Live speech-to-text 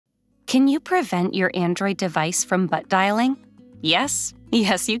Can you prevent your Android device from butt dialing? Yes,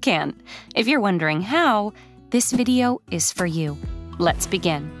 yes you can. If you're wondering how, this video is for you. Let's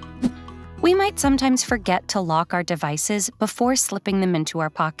begin. We might sometimes forget to lock our devices before slipping them into our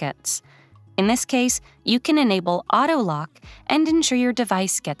pockets. In this case, you can enable auto lock and ensure your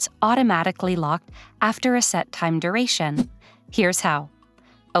device gets automatically locked after a set time duration. Here's how.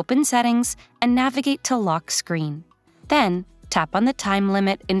 Open Settings and navigate to Lock Screen. Then, tap on the time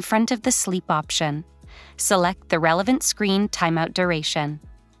limit in front of the sleep option. Select the relevant screen timeout duration.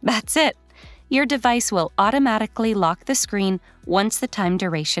 That's it! Your device will automatically lock the screen once the time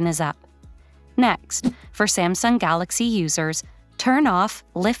duration is up. Next, for Samsung Galaxy users, turn off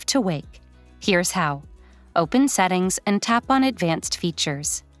Lift to Wake. Here's how. Open Settings and tap on Advanced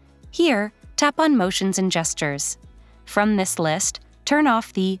Features. Here, tap on Motions and Gestures. From this list, turn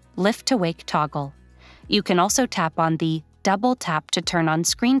off the Lift to Wake toggle. You can also tap on the Double Tap to Turn on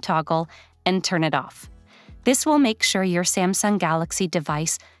Screen toggle and turn it off. This will make sure your Samsung Galaxy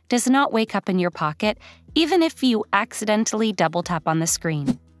device does not wake up in your pocket even if you accidentally double tap on the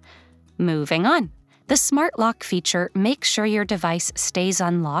screen. Moving on. The Smart Lock feature makes sure your device stays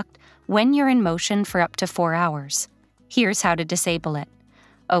unlocked when you're in motion for up to 4 hours. Here's how to disable it.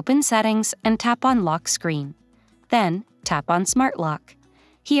 Open Settings and tap on Lock Screen. Then, tap on Smart Lock.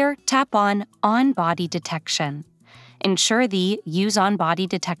 Here, tap on On-Body Detection. Ensure the Use On-Body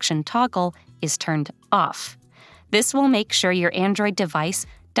Detection toggle is turned off. This will make sure your Android device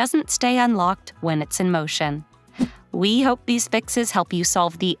doesn't stay unlocked when it's in motion. We hope these fixes help you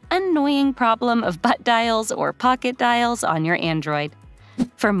solve the annoying problem of butt dials or pocket dials on your Android.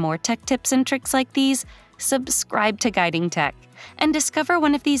 For more tech tips and tricks like these, subscribe to Guiding Tech and discover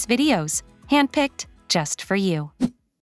one of these videos, handpicked just for you.